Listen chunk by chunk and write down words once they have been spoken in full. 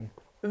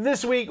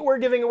This week, we're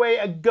giving away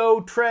a Go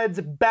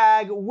Treads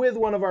bag with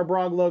one of our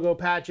Brog logo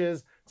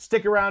patches.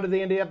 Stick around to the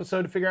end of the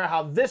episode to figure out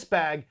how this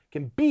bag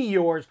can be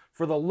yours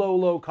for the low,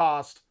 low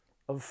cost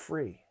of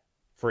free.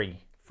 Free.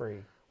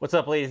 What's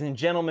up, ladies and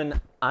gentlemen?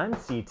 I'm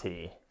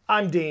CT.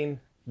 I'm Dean.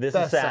 This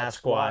is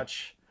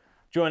Sasquatch.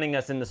 Joining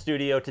us in the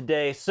studio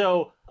today.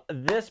 So,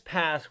 this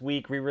past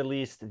week, we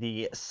released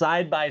the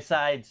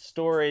side-by-side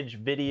storage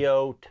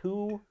video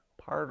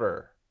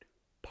two-parter.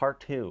 Part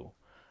 2.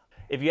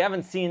 If you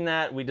haven't seen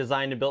that, we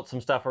designed and built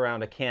some stuff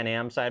around a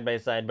Can-Am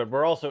side-by-side, but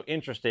we're also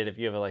interested if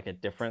you have like a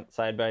different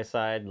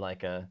side-by-side,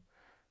 like a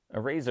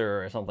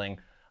Razor or something.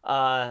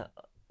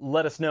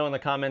 Let us know in the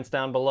comments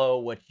down below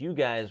what you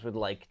guys would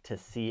like to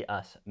see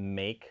us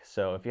make.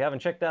 So if you haven't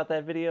checked out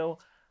that video,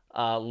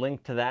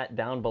 link to that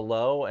down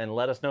below, and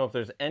let us know if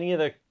there's any of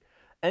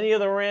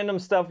the random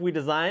stuff we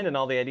designed and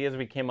all the ideas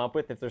we came up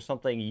with. If there's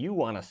something you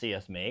want to see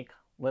us make,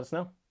 let us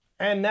know.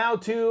 And now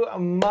to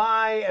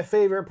my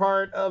favorite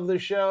part of the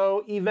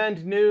show,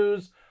 event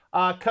news.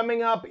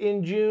 Coming up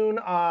in June,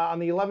 on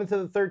the 11th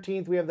to the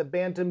 13th, we have the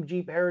Bantam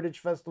Jeep Heritage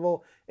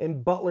Festival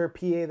in Butler,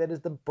 PA. That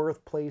is the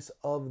birthplace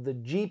of the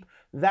Jeep.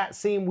 That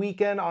same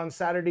weekend, on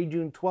Saturday,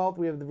 June 12th,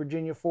 we have the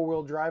Virginia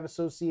Four-Wheel Drive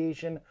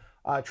Association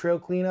trail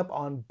cleanup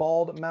on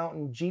Bald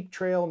Mountain Jeep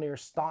Trail near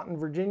Staunton,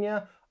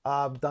 Virginia.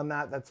 Done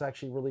that. That's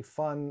actually really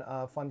fun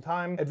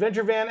time.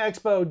 Adventure Van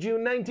Expo,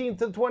 June 19th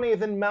to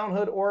 20th in Mount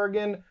Hood,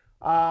 Oregon.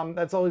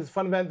 That's always a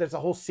fun event. There's a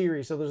whole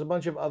series, so there's a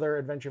bunch of other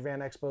Adventure Van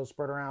Expos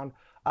spread around.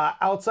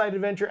 Outside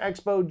Adventure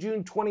Expo,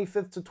 June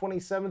 25th to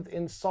 27th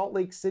in Salt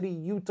Lake City,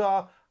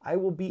 Utah. I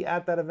will be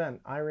at that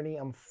event. Irony,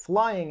 I'm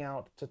flying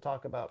out to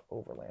talk about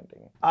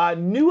overlanding.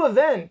 New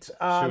event.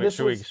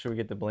 Should we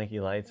get the blinky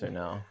lights or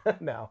no?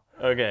 No.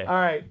 Okay. All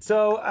right.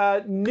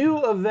 So new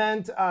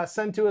event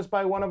sent to us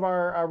by one of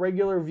our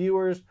regular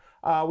viewers.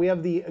 We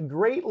have the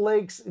Great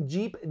Lakes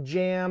Jeep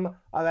Jam.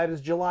 That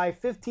is July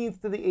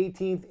 15th to the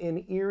 18th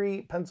in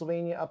Erie,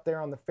 Pennsylvania, up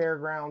there on the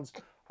fairgrounds.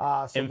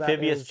 So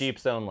amphibious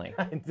Jeeps only.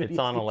 It's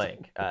on a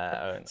lake.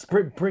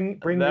 Bring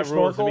your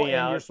snorkel and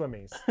your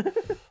swimmies.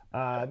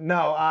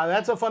 No,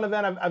 that's a fun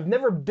event. I've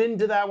never been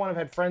to that one. I've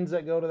had friends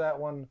that go to that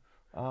one,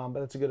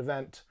 but it's a good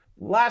event.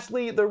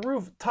 Lastly, the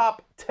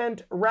Rooftop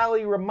Tent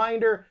Rally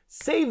reminder.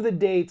 Save the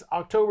dates,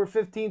 October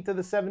 15th to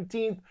the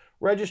 17th.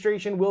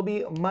 Registration will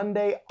be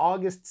Monday,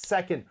 August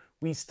 2nd.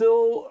 We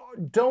still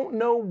don't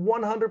know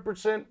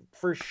 100%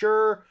 for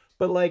sure,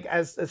 but like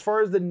as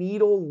far as the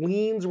needle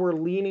leans, we're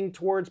leaning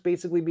towards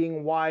basically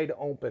being wide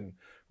open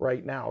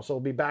right now. So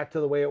it'll be back to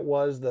the way it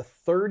was the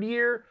third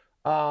year.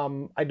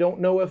 I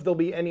don't know if there'll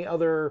be any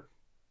other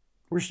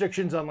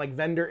restrictions on like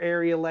vendor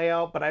area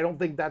layout, but I don't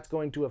think that's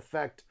going to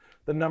affect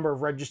the number of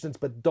registrants,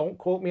 but don't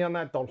quote me on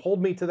that. Don't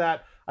hold me to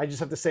that. I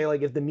just have to say,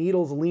 like, if the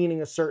needle's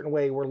leaning a certain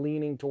way, we're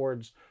leaning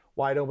towards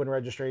wide open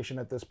registration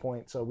at this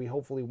point. So we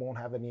hopefully won't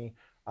have any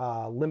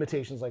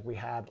limitations like we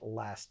had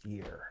last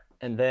year.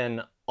 And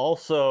then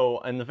also,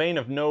 in the vein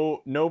of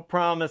no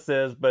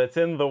promises, but it's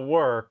in the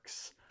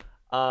works,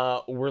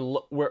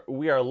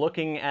 we are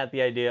looking at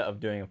the idea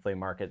of doing a flea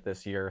market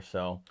this year.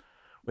 So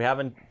we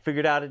haven't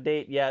figured out a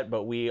date yet,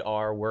 but we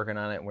are working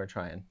on it and we're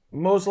trying.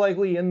 Most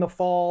likely in the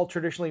fall,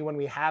 traditionally when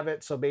we have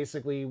it. So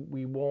basically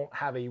we won't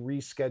have a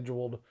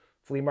rescheduled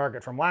flea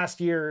market from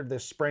last year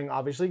this spring,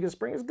 obviously, because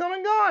spring is come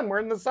and gone. We're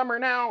in the summer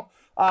now.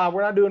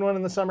 We're not doing one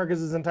in the summer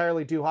because it's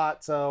entirely too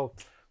hot. So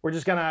we're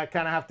just gonna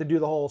kind of have to do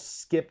the whole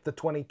skip the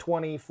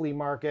 2020 flea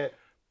market,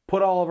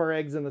 put all of our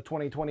eggs in the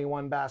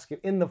 2021 basket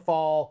in the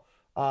fall.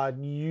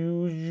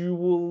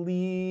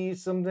 Usually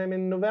sometime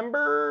in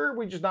November.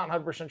 We're just not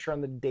 100% sure on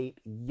the date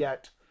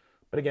yet.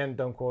 But again,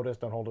 don't quote us,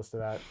 don't hold us to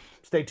that.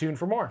 Stay tuned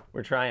for more.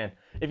 We're trying.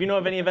 If you know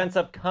of any events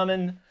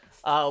upcoming,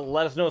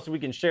 let us know so we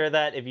can share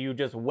that. If you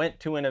just went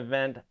to an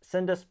event,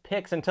 send us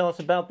pics and tell us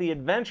about the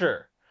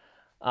adventure.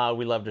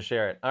 We love to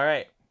share it. All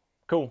right,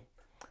 cool.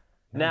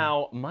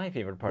 Now, my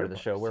favorite part of the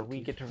show, where we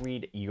get to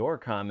read your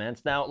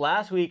comments. Now,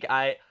 last week,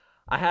 I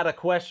had a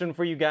question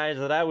for you guys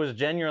that I was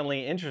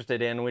genuinely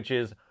interested in, which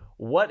is,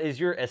 what is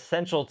your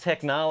essential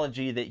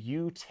technology that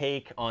you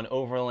take on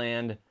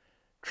overland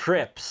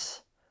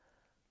trips?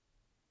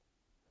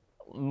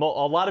 A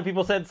lot of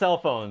people said cell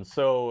phones,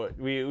 so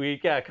we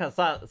kind of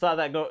saw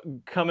that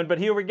coming, but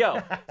here we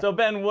go. So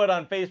Ben Wood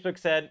on Facebook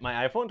said,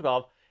 my iPhone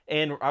 12,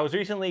 and I was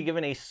recently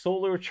given a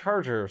solar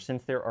charger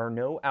since there are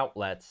no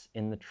outlets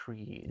in the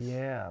trees.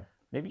 Yeah.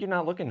 Maybe you're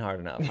not looking hard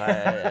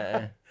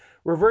enough.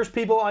 Reverse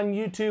People on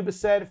YouTube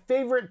said,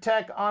 favorite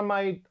tech on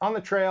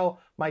the trail,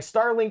 my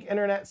Starlink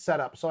internet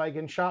setup, so I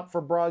can shop for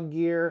Brog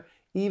gear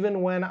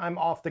even when I'm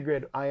off the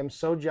grid. I am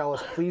so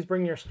jealous. Please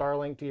bring your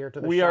Starlink here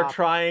to the shop. We are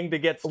trying to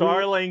get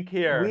Starlink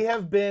here. We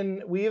have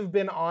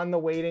been on the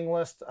waiting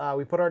list.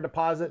 We put our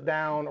deposit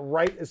down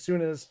right as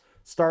soon as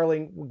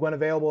Starlink went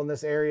available in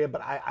this area,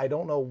 but I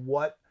don't know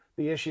what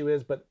the issue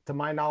is, but to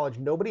my knowledge,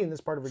 nobody in this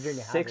part of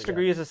Virginia has it 6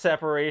 degrees yet. of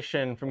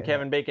separation from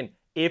Kevin Bacon.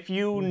 If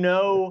you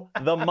know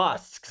the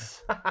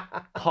Musks,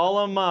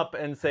 call them up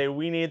and say,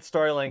 we need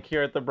Starlink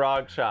here at the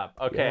Brog shop.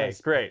 Okay, yes,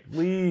 great.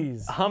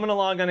 Please. Humming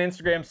Along on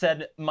Instagram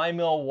said, my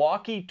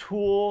Milwaukee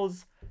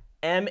tools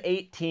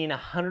M18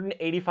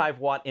 185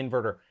 watt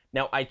inverter.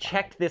 Now, I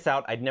checked this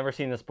out. I'd never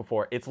seen this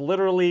before. It's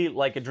literally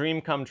like a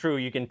dream come true.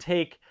 You can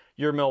take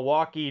your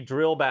Milwaukee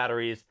drill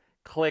batteries,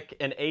 click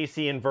an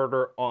AC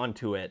inverter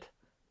onto it.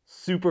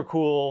 Super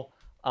cool.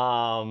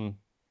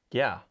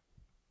 Yeah.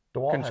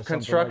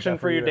 Construction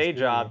for your day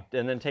job,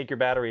 and then take your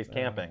batteries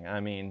camping. I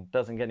mean,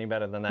 doesn't get any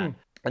better than that.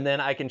 And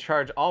then I can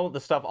charge all of the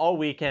stuff all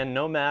weekend,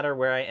 no matter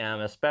where I am,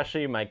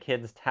 especially my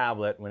kid's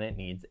tablet when it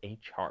needs a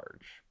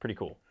charge. Pretty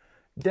cool.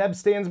 Deb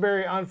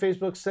Stansberry on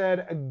Facebook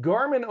said, a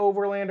Garmin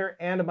Overlander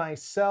and my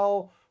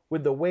cell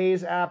with the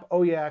Waze app.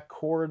 Oh yeah,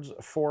 cords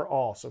for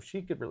all. So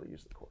she could really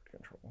use the cord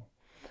control.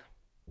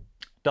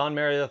 Don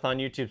Meredith on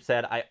YouTube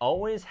said, I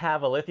always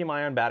have a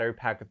lithium-ion battery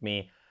pack with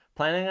me,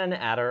 planning on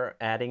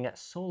adding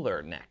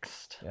solar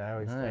next. Yeah,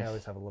 I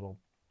always have a little.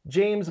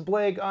 James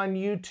Blake on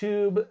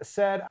YouTube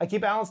said, I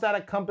keep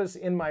allostatic compass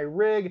in my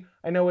rig.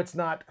 I know it's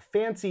not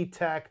fancy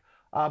tech,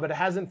 but it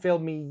hasn't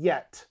failed me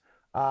yet.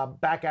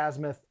 Back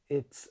azimuth,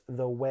 it's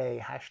the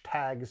way.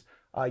 Hashtags.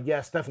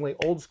 Yes, definitely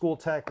old school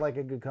tech, like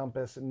a good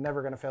compass.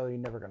 Never going to fail you,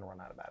 never going to run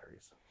out of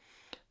batteries.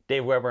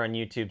 Dave Weber on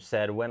YouTube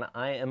said, when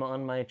I am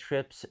on my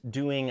trips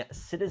doing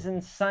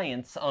citizen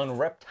science on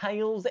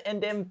reptiles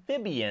and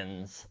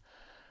amphibians,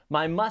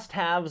 my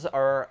must-haves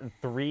are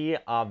 3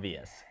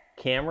 obvious.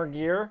 Camera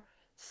gear,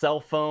 cell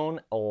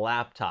phone,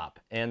 laptop.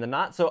 And the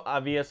not so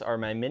obvious are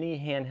my mini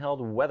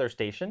handheld weather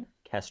station,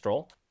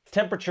 Kestrel,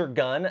 temperature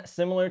gun,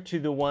 similar to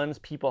the ones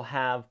people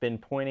have been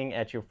pointing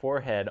at your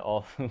forehead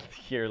all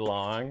year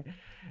long,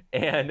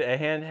 and a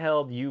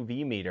handheld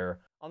UV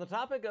meter. On the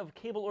topic of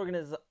cable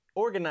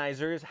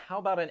organizers, how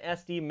about an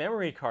SD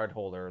memory card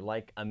holder,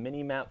 like a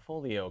mini map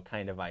folio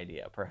kind of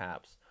idea,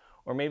 perhaps?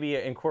 Or maybe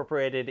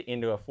incorporated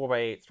into a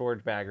 4x8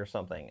 storage bag or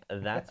something.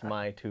 That's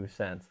my 2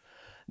 cents.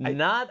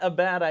 Not a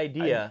bad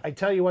idea. I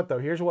tell you what, though,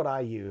 here's what I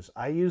use.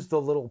 I use the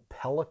little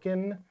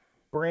Pelican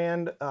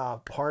brand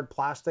hard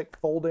plastic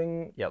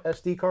folding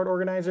SD card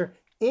organizer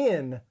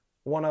in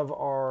one of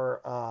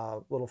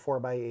our little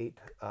 4x8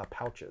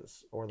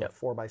 pouches, or the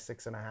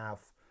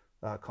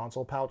 4x6.5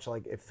 console pouch.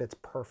 Like, it fits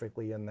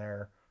perfectly in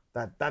there.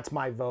 That's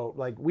my vote.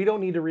 Like, we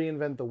don't need to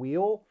reinvent the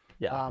wheel.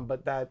 Yeah.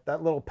 But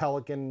that little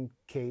Pelican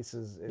case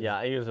is yeah,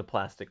 I use a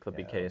plastic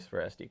clippy case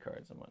for SD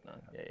cards and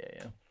whatnot.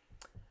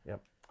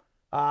 Yep.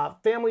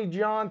 Family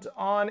Jaunt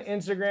on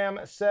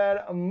Instagram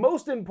said,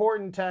 most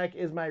important tech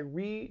is my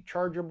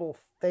rechargeable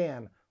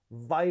fan.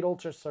 Vital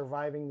to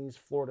surviving these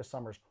Florida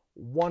summers.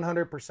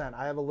 100%.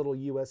 I have a little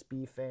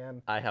USB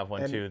fan. I have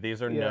one too.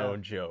 These are no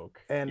joke.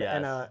 And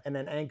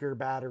an Anker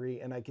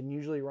battery, and I can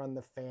usually run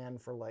the fan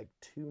for like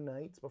 2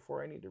 nights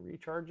before I need to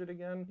recharge it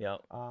again.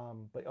 Yep.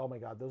 But oh my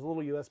God, those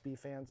little USB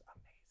fans,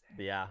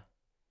 amazing. Yeah.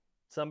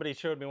 Somebody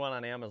showed me one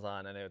on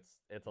Amazon, and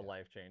it's a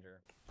life changer.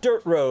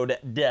 Dirt Road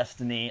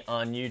Destiny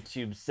on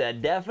YouTube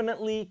said,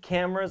 definitely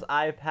cameras,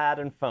 iPad,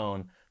 and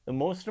phone. The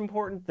most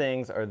important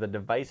things are the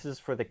devices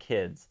for the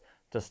kids.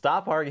 To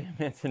stop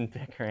arguments and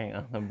bickering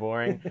on the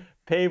boring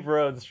paved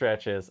road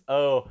stretches.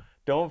 Oh,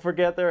 don't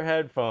forget their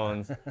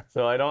headphones,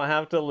 so I don't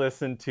have to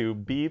listen to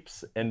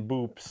beeps and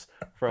boops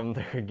from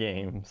their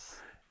games.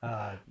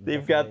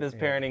 They've got this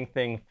parenting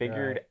thing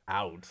figured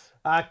out.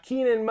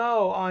 Keenan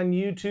Mo on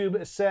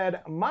YouTube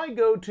said, my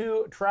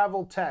go-to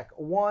travel tech: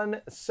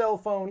 1, cell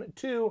phone;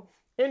 2,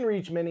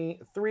 InReach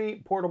Mini;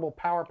 3, portable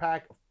power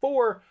pack;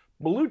 4,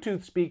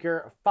 Bluetooth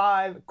speaker;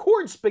 5,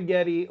 cord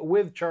spaghetti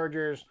with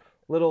chargers.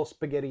 Little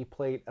spaghetti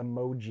plate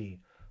emoji.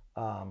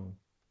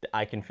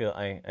 I can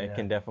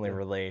definitely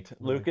relate.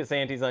 Lucas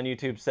Antes on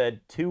YouTube said,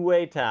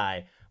 2-way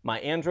tie. My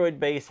Android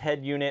base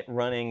head unit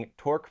running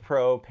Torque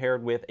Pro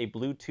paired with a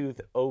Bluetooth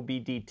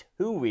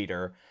OBD2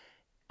 reader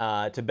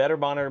to better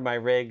monitor my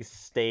rig's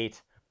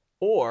state,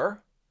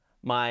 or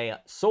my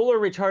solar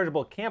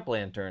rechargeable camp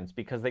lanterns,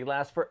 because they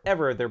last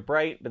forever. They're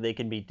bright, but they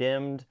can be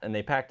dimmed, and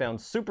they pack down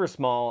super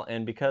small.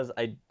 And because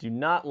I do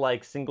not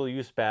like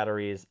single-use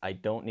batteries, I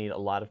don't need a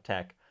lot of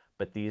tech.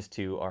 But these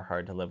 2 are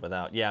hard to live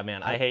without. Yeah,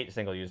 man, I hate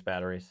single-use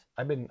batteries.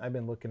 I've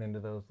been looking into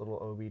those little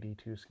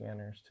OBD2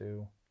 scanners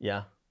too.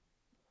 Yeah.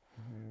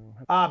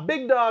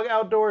 Big Dog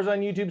Outdoors on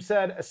YouTube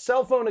said, a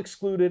cell phone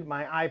excluded,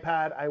 my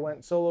iPad. I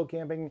went solo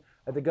camping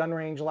at the gun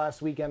range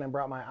last weekend and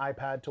brought my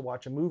iPad to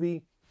watch a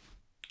movie.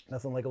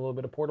 Nothing like a little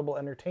bit of portable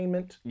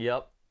entertainment.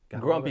 Yep.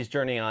 Grumpy's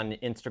Journey on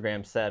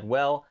Instagram said,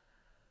 well,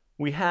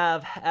 we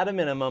have at a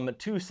minimum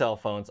 2 cell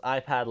phones,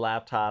 iPad,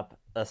 laptop,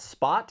 a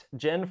Spot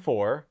Gen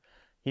 4.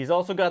 He's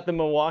also got the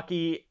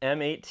Milwaukee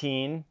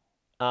M18,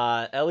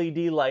 LED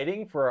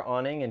lighting for our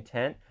awning and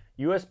tent,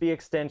 USB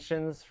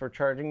extensions for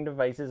charging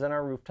devices in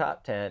our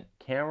rooftop tent,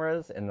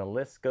 cameras, and the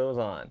list goes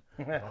on.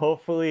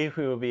 Hopefully,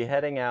 we will be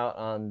heading out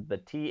on the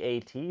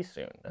TAT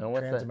soon.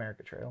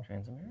 Transamerica Trail.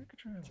 Transamerica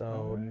Trail.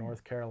 So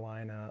North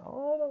Carolina,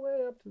 all the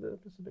way up to the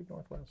Pacific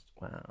Northwest.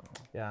 Wow.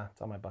 Yeah,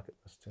 it's on my bucket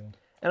list too.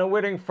 And a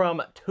wedding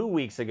from 2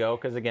 weeks ago,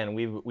 because again,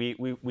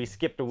 we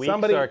skipped a week.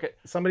 Somebody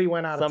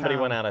went out of town. Somebody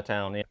went out of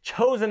town. Yeah.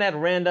 Chosen at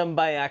random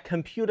by a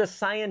computer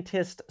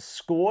scientist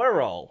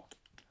squirrel.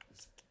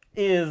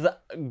 is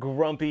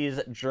Grumpy's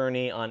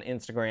Journey on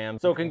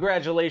Instagram. So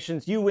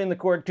congratulations, you win the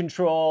cord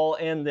control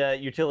and the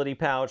utility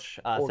pouch.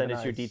 Send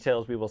us your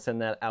details. We will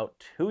send that out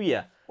to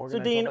you. So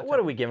Dean, what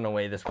are we giving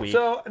away this week?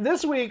 So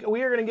this week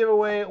we are going to give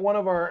away one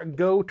of our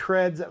Go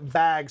Treads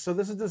bags. So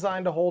this is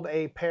designed to hold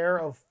a pair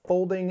of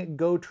folding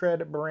Go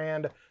Tread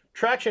brand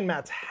traction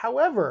mats.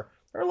 However,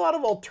 there are a lot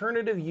of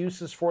alternative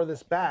uses for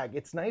this bag.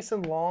 It's nice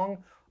and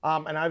long,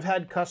 and I've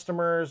had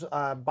customers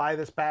buy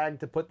this bag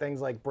to put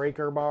things like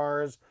breaker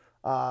bars,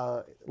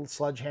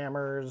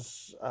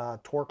 sledgehammers,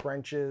 torque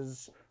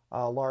wrenches,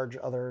 large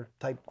other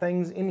type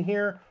things in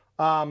here.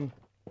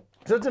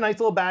 So it's a nice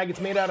little bag. It's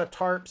made out of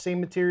tarp,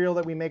 same material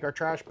that we make our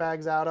trash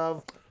bags out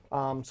of.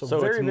 So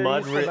very, it's very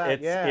mud. useful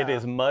bag. It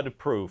is mud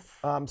proof.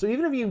 So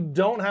even if you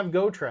don't have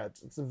Go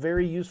Treads, it's a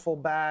very useful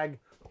bag.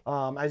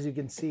 As you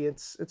can see,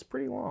 it's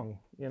pretty long.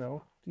 You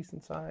know,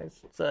 decent size.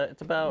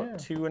 It's about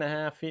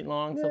 2.5 feet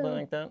long, something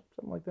like that.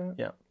 Something like that.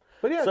 Yeah.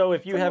 But yeah. So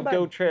if you have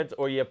Go Treads,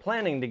 or you're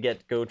planning to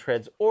get Go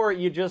Treads, or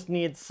you just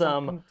need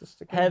some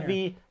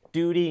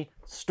heavy-duty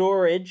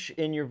storage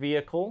in your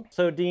vehicle.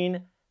 So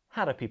Dean,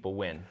 how do people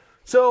win?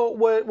 So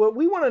what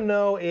we want to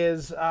know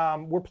is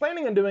we're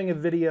planning on doing a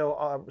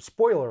video,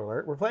 spoiler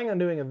alert, we're planning on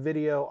doing a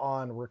video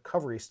on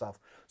recovery stuff.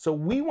 So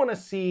we want to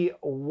see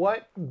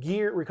what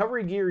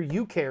recovery gear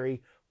you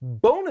carry,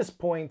 bonus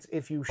points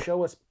if you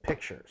show us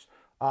pictures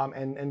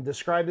and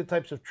describe the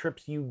types of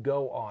trips you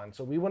go on.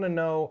 So we want to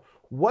know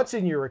what's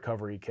in your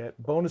recovery kit,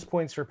 bonus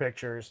points for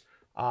pictures,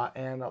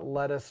 and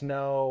let us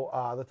know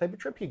the type of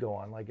trip you go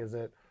on. Like, is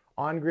it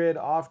on-grid,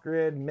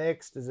 off-grid,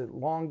 mixed? Is it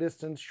long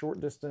distance, short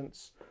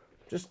distance?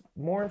 Just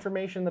more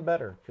information, the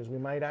better, because we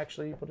might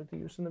actually put it to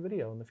use in the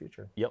video in the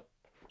future. Yep.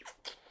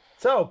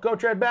 So, Go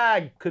Tread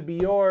bag could be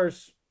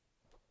yours.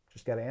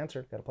 Just got to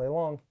answer, got to play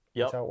along.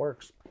 Yep. That's how it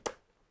works.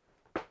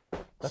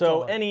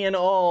 So, any and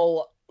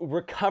all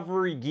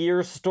recovery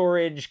gear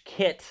storage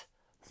kit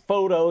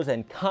photos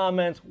and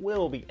comments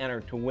will be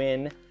entered to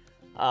win.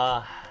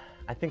 I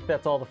think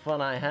that's all the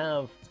fun I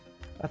have.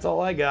 That's all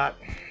I got.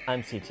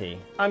 I'm CT.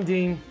 I'm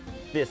Dean.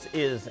 This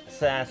is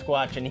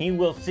Sasquatch, and he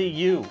will see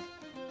you.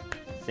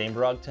 Same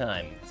Brog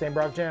time. Same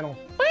Brog channel.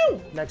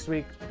 Woo! Next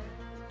week.